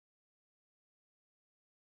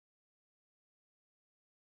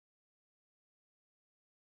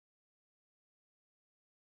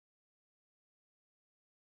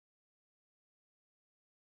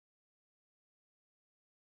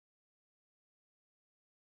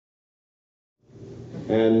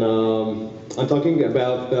And I'm talking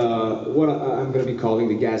about what I'm going to be calling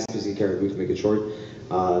the Gaspesie Caribou, to make it short.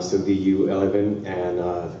 So the U11,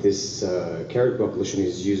 and this caribou population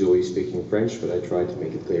is usually speaking French, but I tried to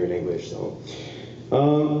make it clear in English. So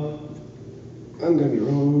I'm going to be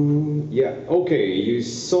wrong. Yeah, okay, you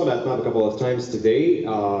saw that map a couple of times today.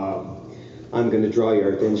 I'm going to draw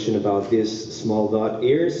your attention about this small dot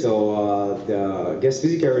here. So the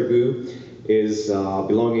Gaspesie Caribou is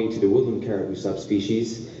belonging to the woodland caribou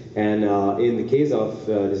subspecies, and in the case of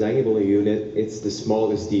Designatable Unit, it's the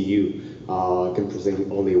smallest DU,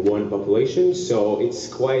 comprising only one population, so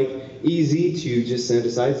it's quite easy to just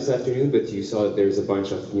synthesize this afternoon, but you saw that there's a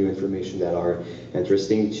bunch of new information that are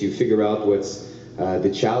interesting to figure out what's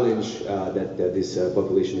the challenge that this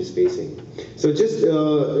population is facing. So just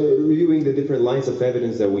reviewing the different lines of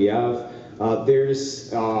evidence that we have, there's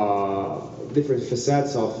different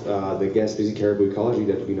facets of the Gaspesie Caribou ecology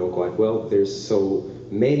that we know quite well. There's so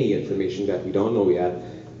many information that we don't know yet,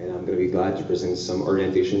 and I'm going to be glad to present some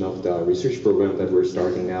orientation of the research program that we're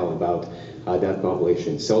starting now about that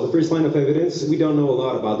population. So the first line of evidence, we don't know a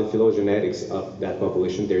lot about the phylogenetics of that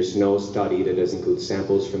population. There's no study that does include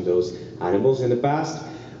samples from those animals in the past.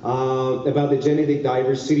 About the genetic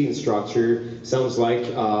diversity and structure, sounds like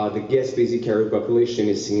the Gaspesie Caribou population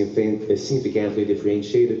is significantly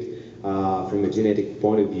differentiated from a genetic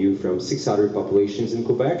point of view from 6 other populations in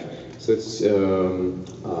Quebec. So it's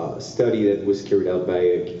a study that was carried out by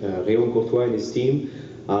Réon Courtois and his team.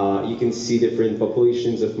 You can see different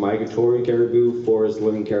populations of migratory caribou,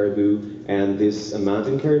 forest-dwelling caribou, and this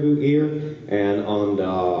mountain caribou here. And on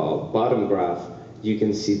the bottom graph, you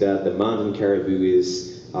can see that the mountain caribou is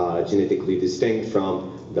genetically distinct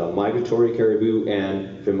from the migratory caribou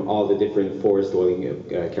and from all the different forest-dwelling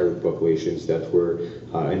caribou populations that were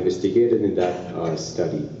investigated in that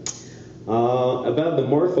study. About the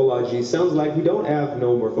morphology, sounds like we don't have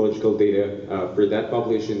no morphological data for that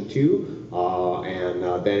population too, and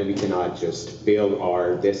then we cannot just build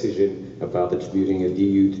our decision about attributing a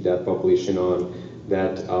DU to that population on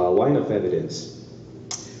that line of evidence.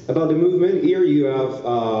 About the movement, here you have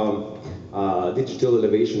digital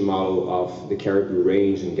elevation model of the caribou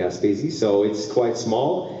range in Gaspesie. So it's quite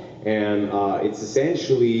small, and it's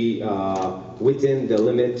essentially within the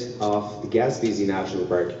limit of the Gaspesie National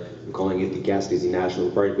Park. I'm calling it the Gaspesie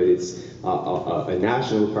National Park, but it's a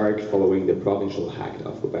national park following the provincial act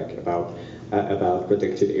of Quebec about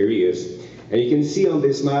protected areas. And you can see on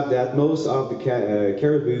this map that most of the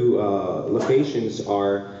caribou locations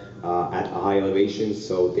are at high elevations,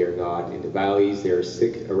 so they're not in the valleys, they're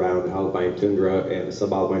stick around the alpine tundra and the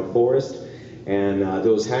subalpine forest. And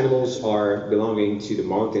those animals are belonging to the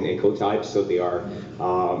mountain ecotype, so they are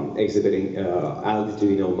exhibiting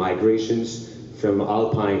altitudinal migrations from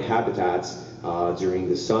alpine habitats during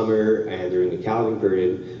the summer and during the calving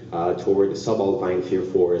period toward the subalpine fir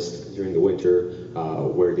forest during the winter,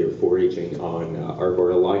 where they're foraging on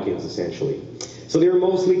arboreal lichens, essentially. So they're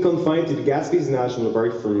mostly confined to the Gaspesie National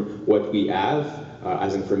Park from what we have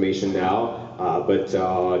as information now, but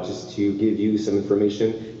just to give you some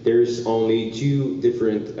information, there's only 2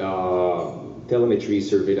 different telemetry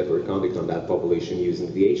surveys that were conducted on that population using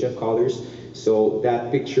VHF collars. So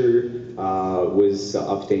that picture was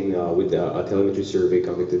obtained with a telemetry survey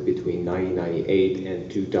conducted between 1998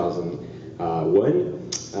 and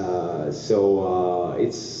 2001. So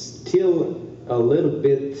it's still a little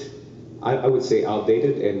bit, I would say,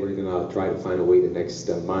 outdated, and we're gonna try to find a way the next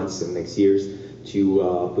months and next years to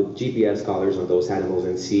put GPS collars on those animals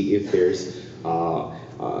and see if there's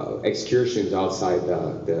excursions outside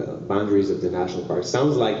the boundaries of the national park.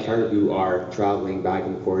 Sounds like caribou are traveling back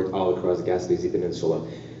and forth all across the Gaspesie Peninsula,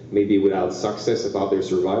 maybe without success about their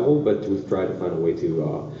survival, but we've tried to find a way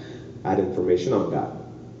to add information on that.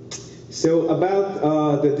 So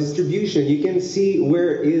about the distribution, you can see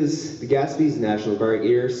where is the Gaspesie National Park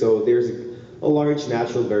here. So there's a large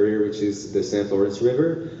natural barrier, which is the St. Lawrence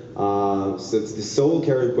River. So it's the sole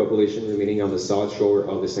caribou population remaining on the south shore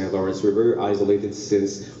of the St. Lawrence River, isolated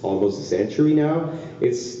since almost a century now.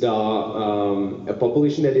 It's a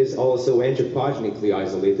population that is also anthropogenically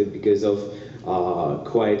isolated because of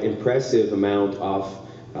quite impressive amount of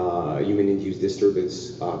human-induced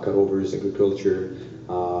disturbance, cutovers, agriculture,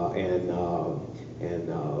 and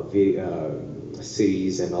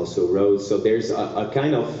cities and also roads. So there's a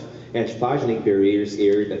kind of anthropogenic barriers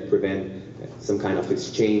here that prevent some kind of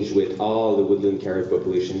exchange with all the woodland caribou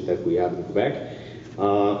population that we have in Quebec.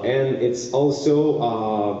 And it's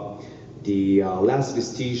also the last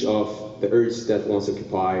vestige of the Earths that once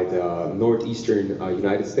occupied the northeastern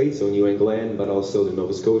United States, so New England, but also the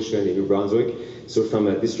Nova Scotia and the New Brunswick. So from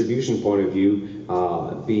a distribution point of view,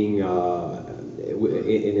 being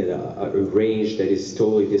in a range that is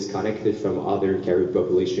totally disconnected from other caribou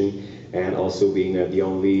population, and also being the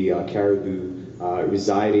only caribou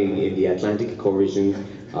residing in the Atlantic ecoregion,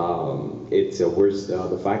 it's worth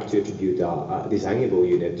the fact to attribute a designable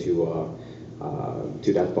unit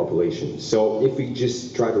to that population. So if we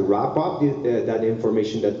just try to wrap up that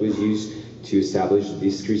information that was used to establish the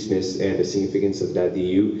discreteness and the significance of that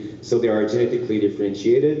DU, so they are genetically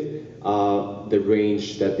differentiated. The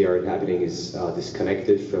range that they are inhabiting is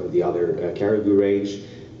disconnected from the other caribou range.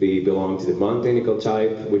 They belong to the mountain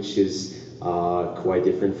type, which is quite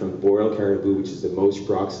different from the boreal caribou, which is the most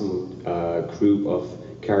proximal group of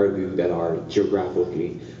caribou that are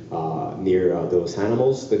geographically near those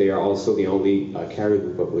animals, but they are also the only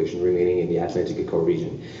caribou population remaining in the Atlantic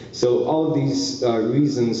ecoregion. So all of these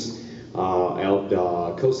reasons helped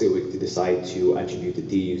COSEWIC to decide to attribute the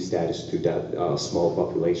DU status to that small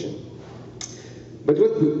population. But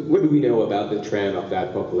what do we know about the trend of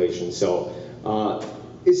that population? So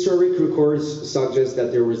historic records suggest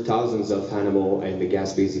that there were thousands of animals in the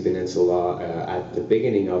Gaspesie Peninsula at the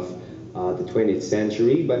beginning of the 20th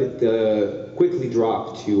century, but it quickly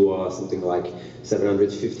dropped to something like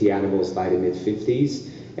 750 animals by the mid-50s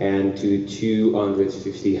and to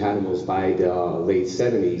 250 animals by the late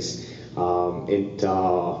 70s.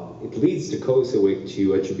 It leads the COSEWIC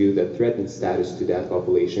to attribute a threatened status to that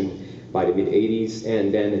population by the mid-80s,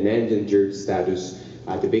 and then an endangered status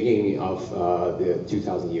at the beginning of the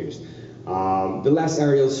 2000 years. The last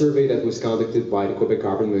aerial survey that was conducted by the Quebec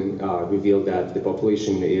government revealed that the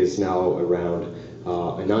population is now around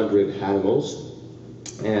 100 animals.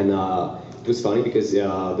 And it was funny because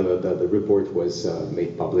the report was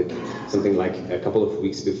made public something like a couple of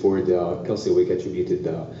weeks before the COSEWIC attributed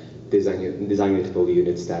the Designatable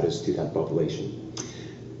Unit status to that population.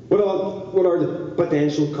 What are the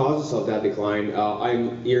potential causes of that decline?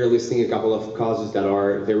 I'm here listing a couple of causes that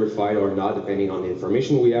are verified or not, depending on the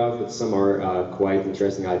information we have, but some are quite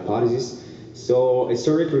interesting hypotheses. So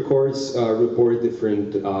historic records report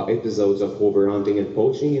different episodes of overhunting and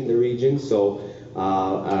poaching in the region. So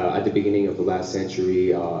at the beginning of the last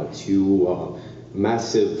century, to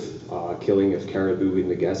massive killing of caribou in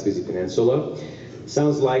the Gaspesie Peninsula.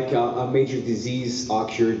 Sounds like a major disease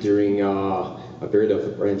occurred during a period of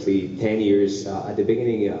apparently 10 years at the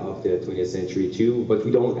beginning of the 20th century too, but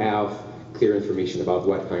we don't have clear information about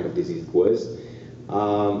what kind of disease it was.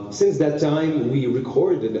 Since that time, we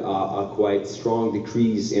recorded a quite strong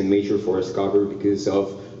decrease in major forest cover because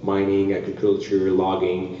of mining, agriculture,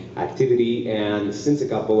 logging activity, and since a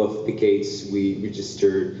couple of decades, we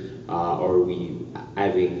registered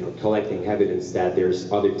collecting evidence that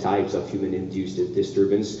there's other types of human-induced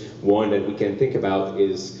disturbance. One that we can think about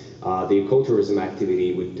is the ecotourism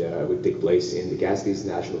activity would take place in the Gaspesie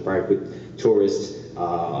National Park with tourists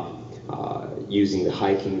using the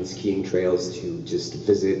hiking and skiing trails to just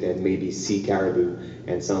visit and maybe see caribou,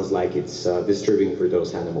 and sounds like it's disturbing for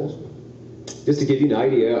those animals. Just to give you an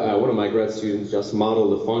idea, one of my grad students just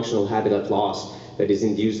modeled the functional habitat loss that is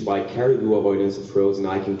induced by caribou avoidance of roads and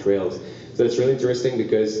hiking trails. So it's really interesting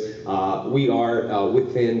because we are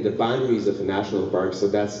within the boundaries of a national park, so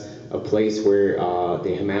that's a place where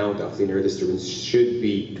the amount of linear disturbance should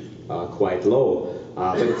be quite low.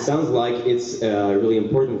 But it sounds like it's really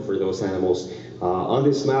important for those animals. On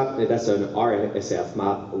this map, that's an RSF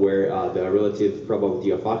map where the relative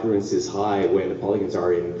probability of occurrence is high when the polygons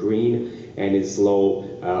are in green and is low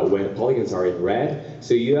when the polygons are in red.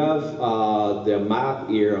 So you have the map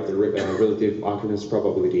here of the relative occurrence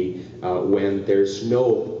probability when there's no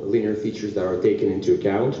linear features that are taken into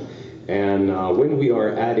account. And when we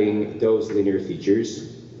are adding those linear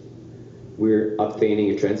features, we're obtaining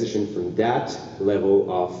a transition from that level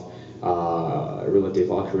of relative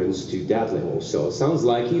occurrence to that level. So it sounds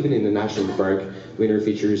like even in the national park, linear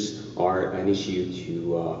features are an issue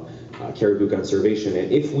to caribou conservation.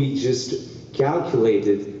 And if we just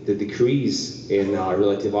calculated the decrease in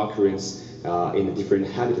relative occurrence in the different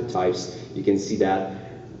habitat types, you can see that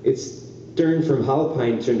it's turned from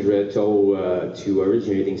alpine tundra to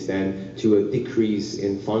originating stand to a decrease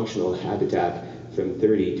in functional habitat from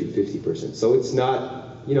 30 to 50%. So it's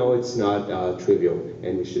not, it's not trivial,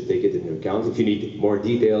 and we should take it into account. If you need more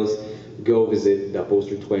details, go visit the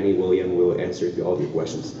poster 20. William will answer to all your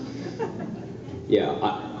questions. Yeah,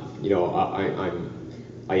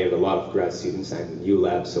 I have a lot of grad students. I'm in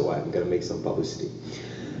ULab, so I'm gonna make some publicity.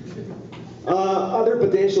 Other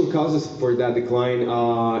potential causes for that decline,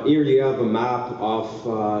 here you have a map of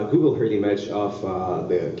Google Earth image of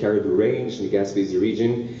the caribou range in the Gaspesie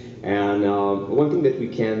region. And one thing that we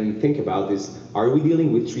can think about is, are we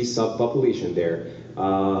dealing with tree subpopulation there?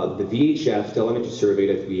 the VHF telemetry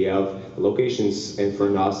survey that we have locations in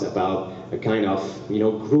front of us about a kind of,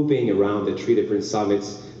 grouping around the 3 different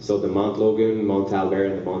summits. So the Mount Logan, Mount Albert,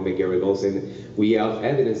 and the Mount McGarrigles, and we have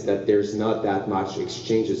evidence that there's not that much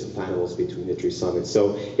exchanges of animals between the 3 summits.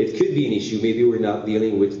 So it could be an issue. Maybe we're not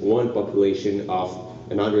dealing with one population of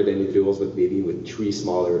 100 individuals, but maybe with 3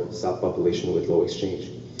 smaller subpopulations with low exchange.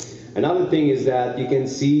 Another thing is that you can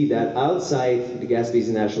see that outside the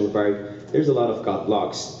Gaspesie National Park, there's a lot of cod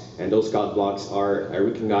blocks. And those cod blocks are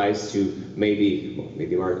recognized to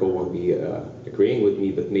maybe Marco won't be agreeing with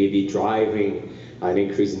me, but maybe driving an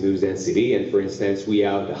increase in moose density. And for instance, we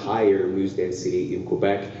have the higher moose density in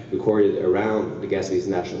Quebec recorded around the Gaspesie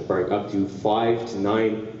National Park, up to 5 to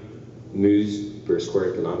 9 moose per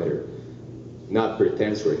square kilometer. Not per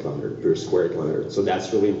 10 square kilometer, per square kilometer. So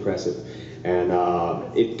that's really impressive. And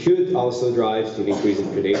it could also drive to an increase in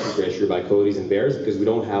predation pressure by coyotes and bears, because we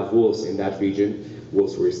don't have wolves in that region.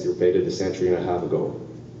 Wolves were extirpated a century and a half ago.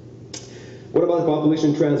 What about the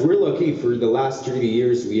population trends? We're lucky. For the last 30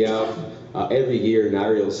 years, we have every year an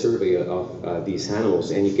aerial survey of these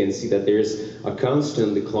animals, and you can see that there's a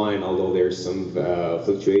constant decline, although there's some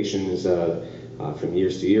fluctuations from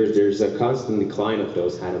years to years. There's a constant decline of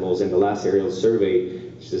those animals, and the last aerial survey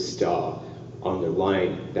just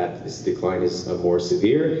underline that this decline is more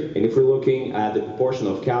severe. And if we're looking at the proportion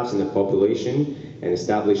of calves in the population and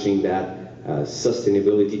establishing that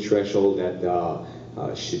sustainability threshold that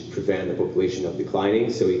should prevent the population of declining,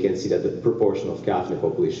 so you can see that the proportion of calf in the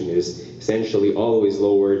population is essentially always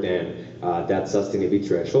lower than that sustainability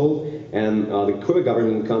threshold. And the Quebec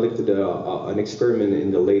government conducted an experiment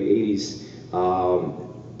in the late 80s,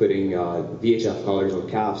 putting VHF collars on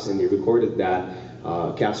calves, and they recorded that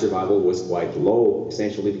calf survival was quite low,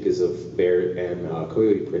 essentially because of bear and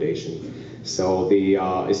coyote predation. So they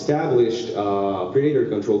established a predator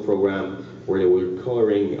control program where they were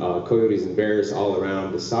collaring coyotes and bears all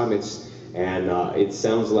around the summits, and it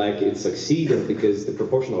sounds like it succeeded because the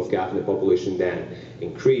proportion of calf in the population then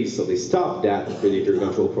increased. So they stopped that predator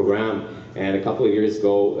control program, and a couple of years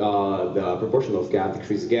ago the proportion of calf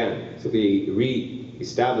decreased again. So they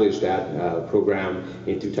re-established that program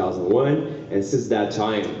in 2001, and since that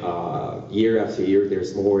time, year after year,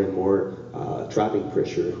 there's more and more trapping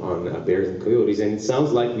pressure on bears and coyotes, and it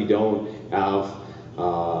sounds like we don't have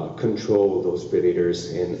control those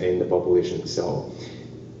predators in the population. So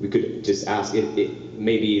we could just ask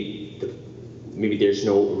maybe there's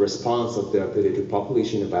no response of the predator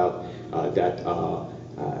population about that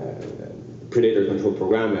predator control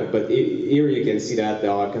program. But here you can see that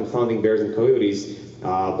confounding bears and coyotes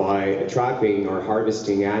by trapping or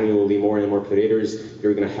harvesting annually more and more predators,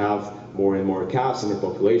 you're going to have more and more calves in the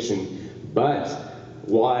population. But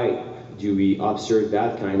why do we observe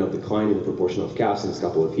that kind of decline in the proportion of calves in this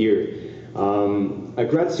couple of years? A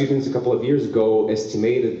grad student a couple of years ago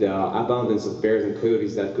estimated the abundance of bears and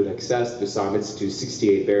coyotes that could access the summits to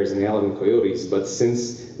 68 bears and 11 coyotes. But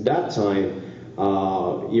since that time,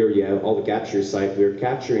 here you have all the capture sites, we're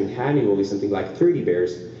capturing annually something like 30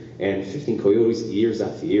 bears and 15 coyotes years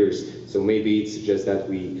after years. So maybe it suggests that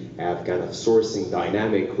we have kind of sourcing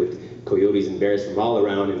dynamic with coyotes and bears from all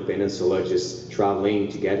around in the peninsula just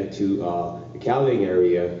traveling to get into the calving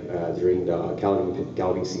area during the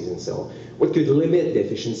calving season. So what could limit the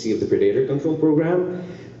efficiency of the predator control program?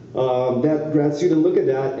 That grad student looked at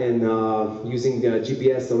that, and using the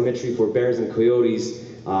GPS telemetry for bears and coyotes,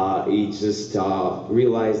 he just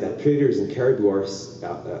realized that predators in caribou are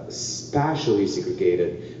spatially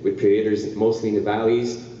segregated, with predators mostly in the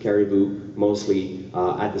valleys, caribou mostly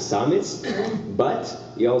at the summits. But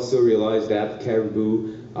he also realized that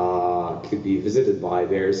caribou could be visited by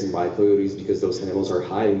bears and by coyotes because those animals are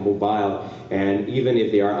highly mobile, and even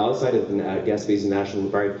if they are outside of the Gaspesie National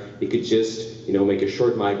Park, they could just make a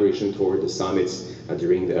short migration toward the summits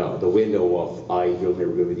during the window of high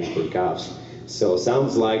vulnerability for calves. So it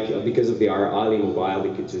sounds like because of they are highly mobile,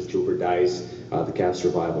 they could just jeopardize the calf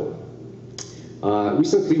survival.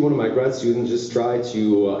 Recently, one of my grad students just tried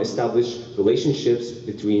to establish relationships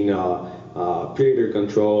between predator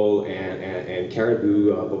control and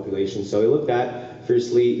caribou population. So he looked at,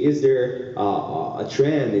 firstly, is there a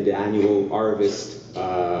trend in the annual harvest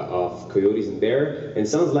of coyotes and bear? And it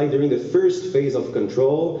sounds like during the first phase of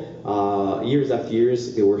control, years after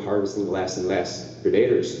years, they were harvesting less and less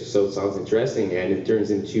predators. So it sounds interesting, and it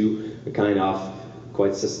turns into a kind of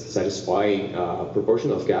quite satisfying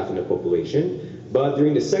proportion of calf in the population. But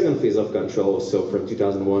during the second phase of control, so from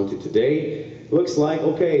 2001 to today, looks like,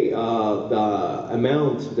 okay,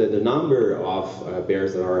 the number of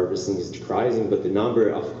bears that are harvesting is decreasing, but the number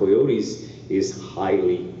of coyotes is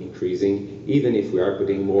highly increasing, even if we are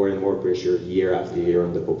putting more and more pressure year after year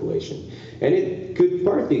on the population. And it could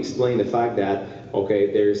partly explain the fact that,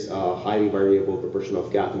 okay, there's a highly variable proportion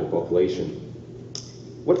of cat in the population.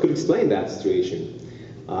 What could explain that situation?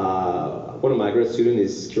 One of my grad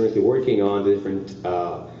students is currently working on different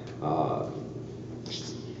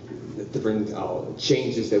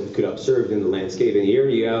changes that we could observe in the landscape. And here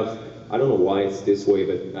you have, I don't know why it's this way,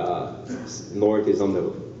 but north is on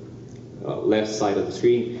the left side of the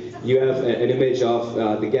screen. You have an image of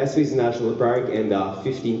the Gaspesie National Park and the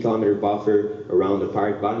 15-kilometer buffer around the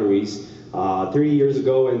park boundaries 30 years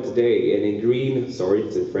ago and today. And in green, sorry,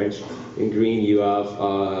 it's in French, in green you have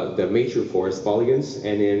the mature forest polygons,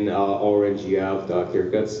 and in orange you have the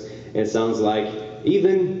clear cuts. And it sounds like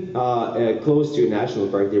even close to a national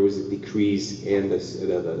park there was a decrease in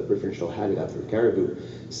the preferential habitat for caribou.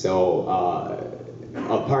 So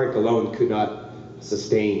a park alone could not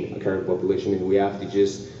sustain a caribou population, and we have to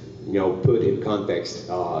just put in context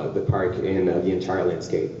the park and the entire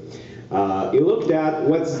landscape. It looked at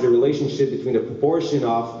what's the relationship between the proportion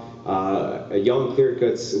of young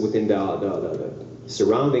clear-cuts within the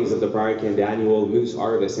surroundings of the park and the annual moose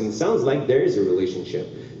harvest, and it sounds like there is a relationship.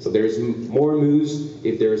 So there's more moose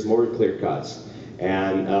if there's more clear-cuts,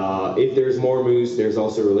 and if there's more moose, there's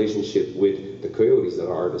also a relationship with the coyotes that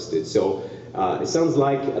are harvested. So it sounds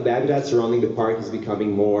like the habitat surrounding the park is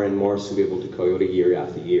becoming more and more suitable to coyote year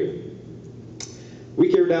after year.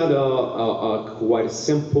 We carried out a quite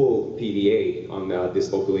simple PDA on this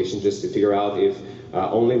population just to figure out if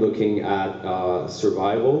only looking at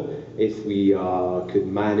survival, if we could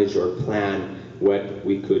manage or plan what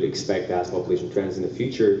we could expect as population trends in the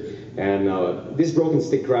future. And this broken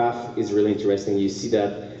stick graph is really interesting. You see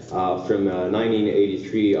that from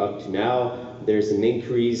 1983 up to now, there's an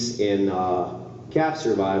increase in calf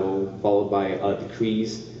survival followed by a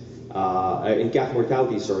decrease in calf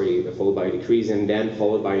mortality, sorry, followed by a decrease, and then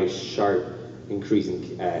followed by a sharp increase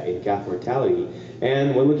in calf mortality.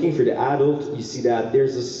 And when looking for the adult, you see that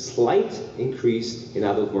there's a slight increase in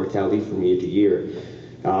adult mortality from year to year.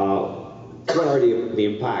 What are the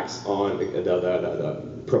impacts on the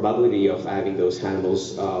probability of having those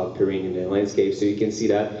animals appearing in the landscape? So you can see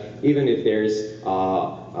that even if there's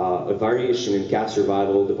a variation in calf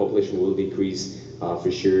survival, the population will decrease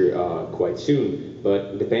for sure quite soon.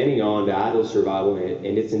 But depending on the adult survival,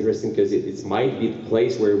 and it's interesting because it might be the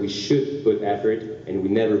place where we should put effort, and we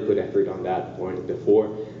never put effort on that point before.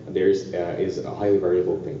 There's is a highly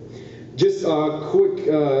variable thing. Just a quick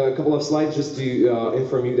couple of slides just to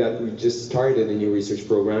inform you that we just started a new research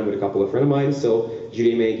program with a couple of friends of mine. So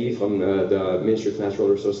Julie Maggie from the Ministry of Natural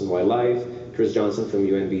Resources and Wildlife, Chris Johnson from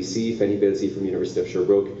UNBC, Fanny Belzi from Universite of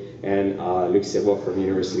Sherbrooke, and Luc Servois from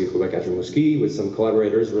University of Quebec at Rimouski. With some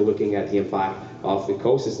collaborators, we're looking at the impact of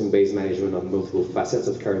ecosystem-based management on multiple facets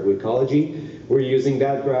of caribou ecology. We're using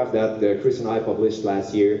that graph that Chris and I published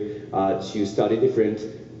last year to study different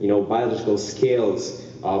biological scales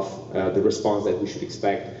of the response that we should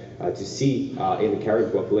expect to see in the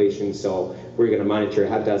caribou population. So we're going to monitor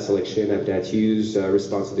habitat selection, habitat use,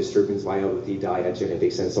 response to disturbance, viability, diet,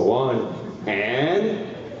 genetics, and so on. And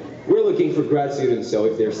we're looking for grad students, so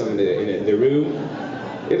if there's some in the room,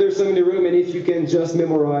 and if you can just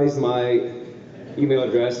memorize my email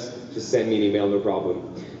address, just send me an email, no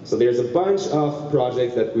problem. So there's a bunch of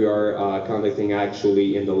projects that we are conducting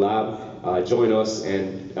actually in the lab. Join us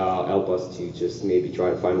and help us to just maybe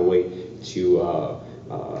try to find a way to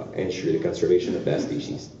ensure the conservation of that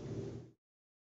species.